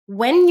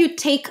when you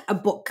take a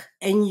book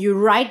and you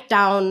write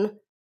down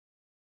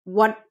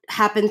what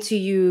happened to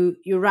you,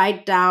 you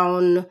write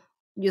down,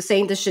 you're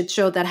saying the shit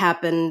show that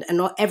happened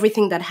and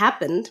everything that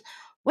happened,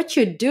 what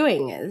you're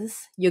doing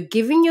is you're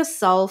giving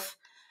yourself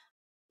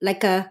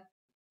like a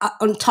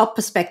on top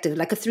perspective,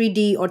 like a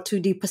 3D or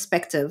 2D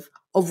perspective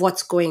of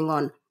what's going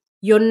on.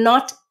 You're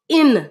not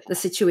in the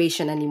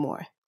situation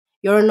anymore.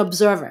 You're an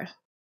observer.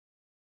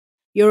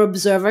 You're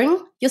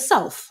observing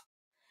yourself.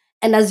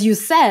 And as you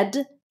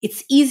said,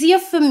 it's easier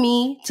for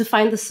me to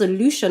find the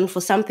solution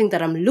for something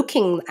that I'm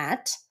looking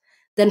at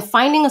than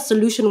finding a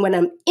solution when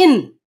I'm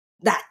in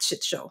that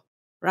shit show,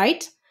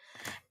 right?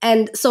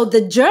 And so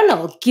the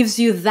journal gives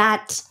you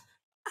that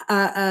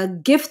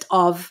gift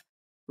of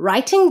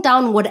writing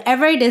down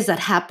whatever it is that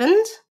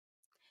happened,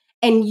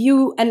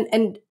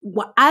 and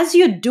as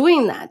you're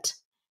doing that,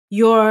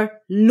 you're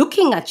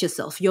looking at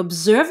yourself, you're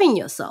observing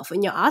yourself,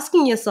 and you're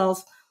asking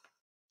yourself,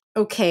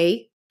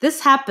 okay,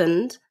 this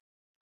happened,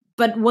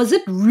 but was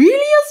it really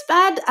as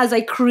bad as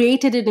I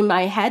created it in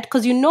my head?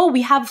 Because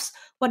we have,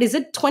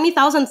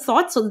 20,000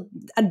 thoughts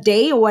a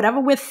day or whatever.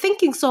 We're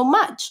thinking so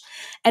much.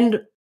 And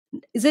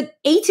is it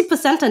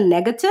 80% a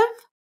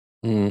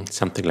negative?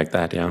 Something like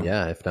that, yeah.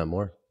 Yeah, if not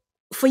more.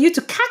 For you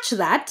to catch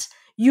that,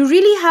 you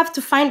really have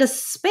to find a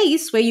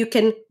space where you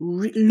can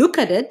look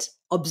at it,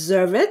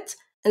 observe it,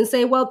 and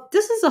say, well,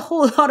 this is a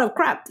whole lot of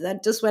crap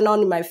that just went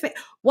on in my face.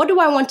 What do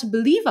I want to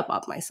believe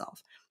about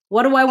myself?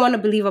 What do I want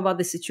to believe about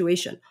the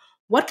situation?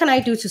 What can I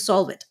do to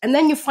solve it? And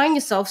then you find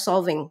yourself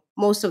solving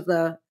most of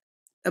the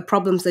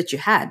problems that you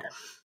had,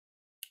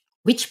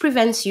 which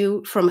prevents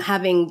you from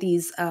having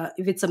these,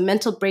 if it's a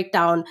mental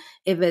breakdown,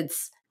 if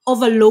it's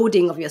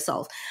overloading of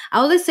yourself. I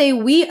always say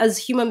we as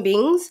human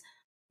beings,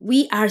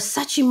 we are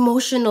such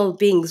emotional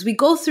beings. We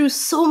go through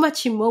so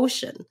much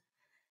emotion.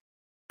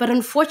 But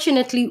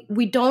unfortunately,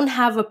 we don't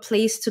have a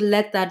place to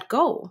let that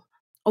go.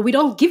 Or we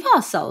don't give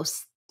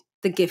ourselves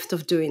the gift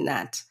of doing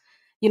that.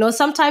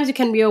 Sometimes you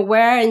can be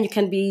aware and you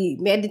can be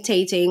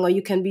meditating, or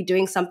you can be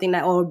doing something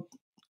or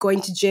going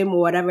to gym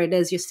or whatever it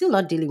is. You're still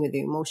not dealing with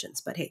your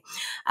emotions, but hey,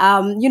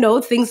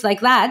 things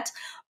like that.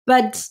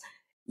 But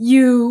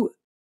you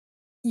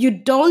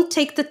don't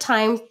take the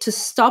time to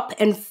stop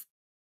and,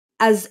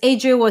 as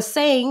AJ was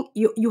saying,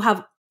 you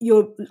have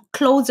your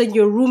clothes and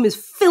your room is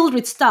filled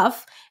with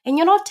stuff, and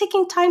you're not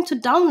taking time to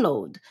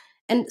download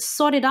and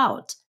sort it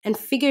out and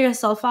figure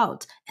yourself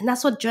out. And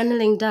that's what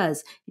journaling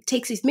does.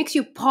 It makes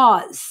you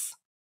pause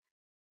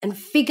and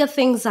figure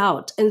things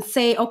out and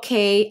say,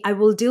 okay, I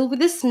will deal with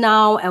this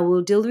now. I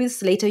will deal with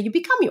this later. You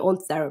become your own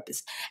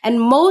therapist. And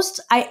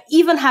I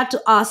even had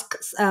to ask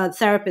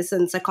therapists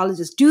and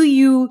psychologists, do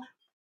you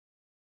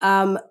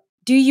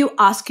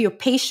ask your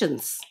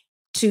patients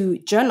to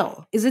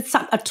journal? Is it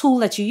a tool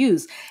that you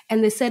use?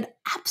 And they said,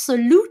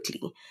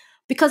 absolutely,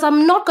 because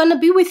I'm not going to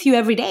be with you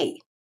every day.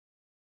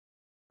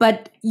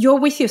 But you're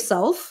with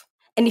yourself.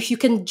 And if you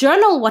can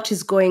journal what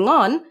is going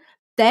on,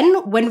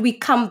 then when we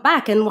come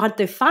back, and what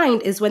they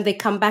find is when they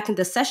come back in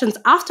the sessions,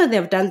 after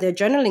they've done their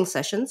journaling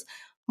sessions,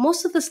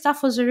 most of the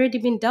stuff has already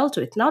been dealt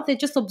with. Now they're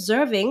just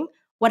observing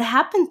what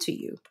happened to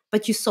you,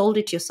 but you solved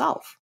it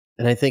yourself.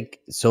 And I think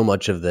so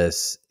much of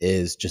this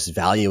is just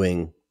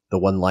valuing the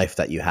one life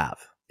that you have.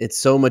 It's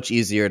so much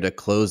easier to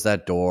close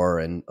that door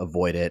and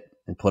avoid it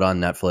and put on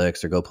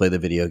Netflix or go play the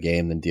video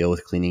game than deal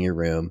with cleaning your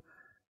room.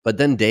 But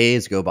then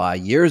days go by,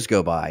 years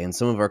go by, and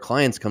some of our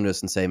clients come to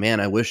us and say,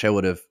 man, I wish I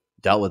would have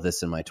dealt with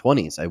this in my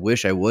 20s. I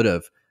wish I would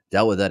have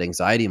dealt with that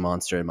anxiety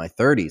monster in my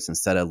 30s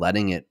instead of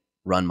letting it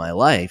run my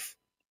life.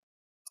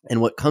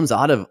 And what comes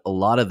out of a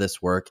lot of this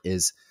work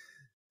is,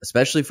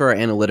 especially for our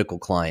analytical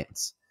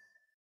clients,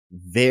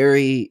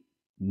 very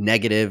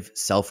negative,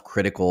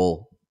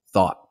 self-critical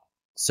thought.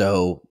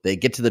 So they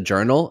get to the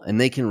journal and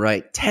they can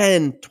write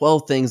 10,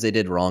 12 things they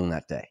did wrong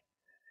that day.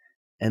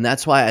 And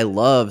that's why I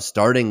love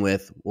starting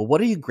with, well, what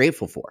are you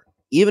grateful for?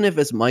 Even if,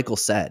 as Michael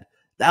said,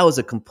 that was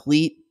a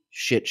complete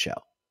shit show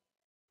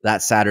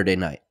that Saturday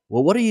night.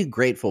 Well, what are you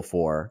grateful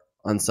for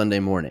on Sunday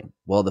morning?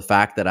 Well, the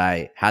fact that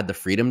I had the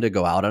freedom to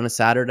go out on a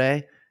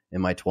Saturday.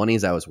 In my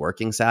 20s, I was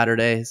working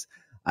Saturdays.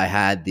 I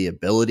had the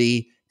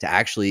ability to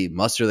actually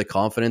muster the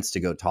confidence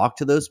to go talk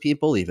to those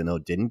people, even though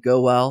it didn't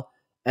go well.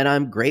 And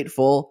I'm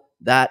grateful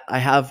that I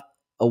have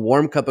a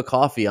warm cup of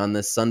coffee on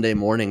this Sunday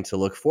morning to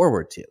look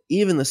forward to.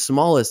 Even the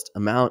smallest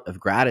amount of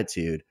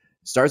gratitude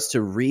starts to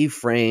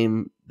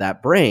reframe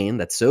that brain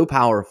that's so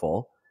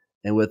powerful.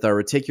 And with our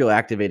reticular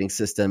activating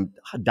system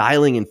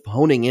dialing and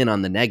honing in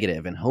on the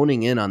negative and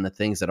honing in on the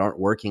things that aren't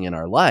working in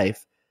our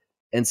life,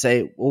 and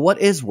say, well, what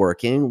is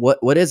working?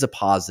 What is a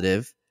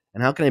positive?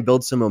 And how can I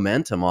build some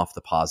momentum off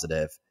the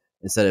positive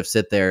instead of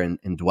sit there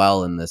and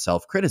dwell in the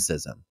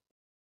self-criticism?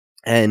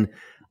 And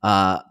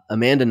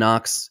Amanda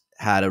Knox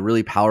had a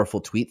really powerful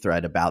tweet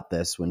thread about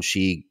this when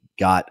she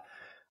got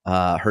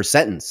her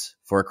sentence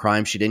for a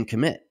crime she didn't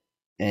commit.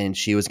 And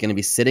she was going to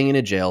be sitting in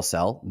a jail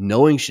cell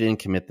knowing she didn't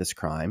commit this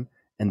crime.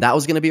 And that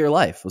was going to be her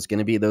life, was going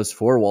to be those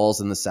four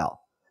walls in the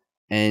cell.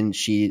 And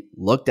she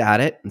looked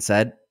at it and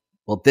said,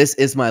 well, this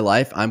is my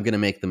life. I'm going to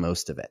make the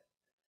most of it.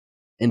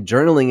 And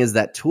journaling is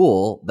that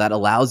tool that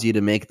allows you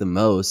to make the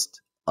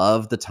most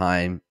of the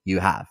time you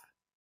have.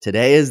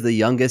 Today is the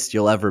youngest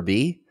you'll ever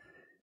be.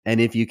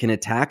 And if you can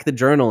attack the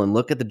journal and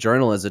look at the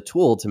journal as a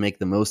tool to make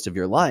the most of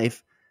your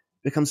life,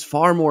 it becomes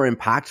far more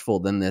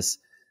impactful than this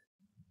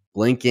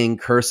blinking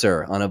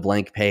cursor on a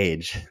blank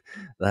page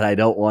that I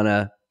don't want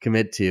to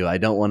commit to, I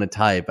don't want to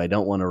type, I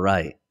don't want to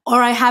write.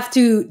 Or I have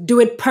to do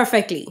it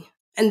perfectly.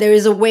 And there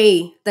is a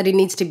way that it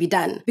needs to be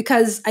done.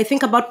 Because I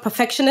think about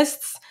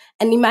perfectionists,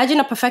 and imagine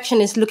a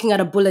perfectionist looking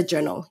at a bullet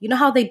journal. You know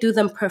how they do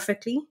them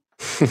perfectly?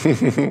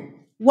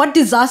 What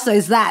disaster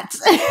is that?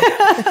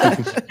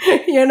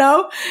 You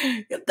know?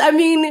 I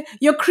mean,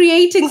 you're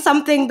creating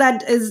something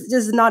that is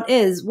just not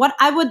is.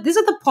 These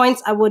are the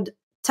points I would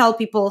tell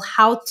people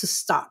how to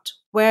start,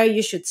 where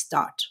you should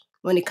start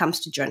when it comes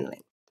to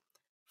journaling.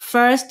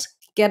 First,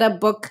 get a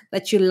book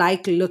that you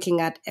like looking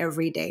at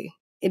every day.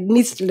 It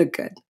needs to look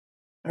good,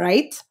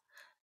 right?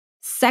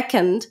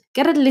 Second,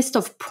 get a list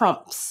of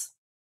prompts,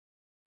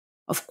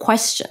 of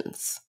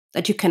questions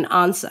that you can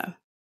answer.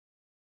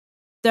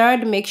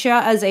 Third, make sure,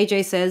 as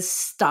AJ says,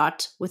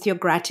 start with your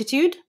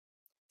gratitude.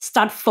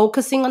 Start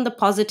focusing on the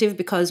positive,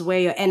 because where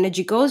your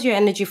energy goes, your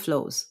energy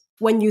flows.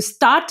 When you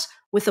start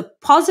with a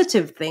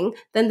positive thing,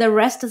 then the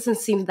rest doesn't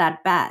seem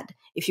that bad.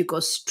 If you go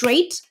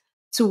straight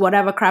to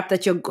whatever crap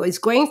that is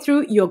going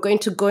through, you're going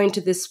to go into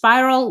this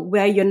spiral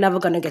where you're never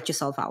going to get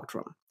yourself out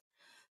from.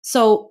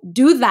 So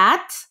do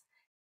that,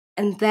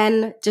 and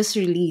then just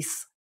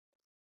release.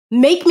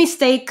 Make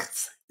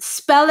mistakes,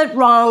 spell it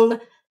wrong,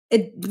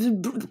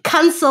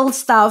 cancel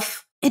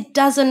stuff. It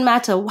doesn't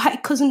matter. Why?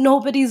 Because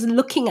nobody's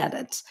looking at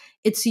it.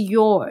 It's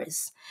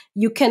yours.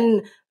 You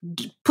can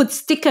put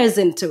stickers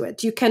into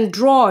it. You can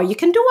draw. You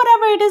can do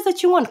whatever it is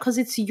that you want because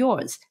it's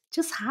yours.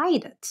 Just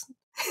hide it.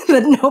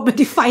 That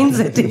nobody finds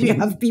it if you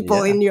have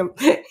people in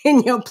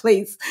your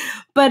place.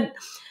 But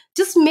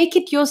just make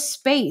it your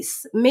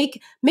space. Make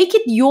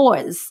it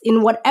yours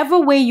in whatever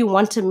way you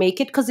want to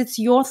make it, because it's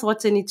your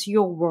thoughts and it's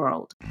your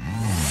world.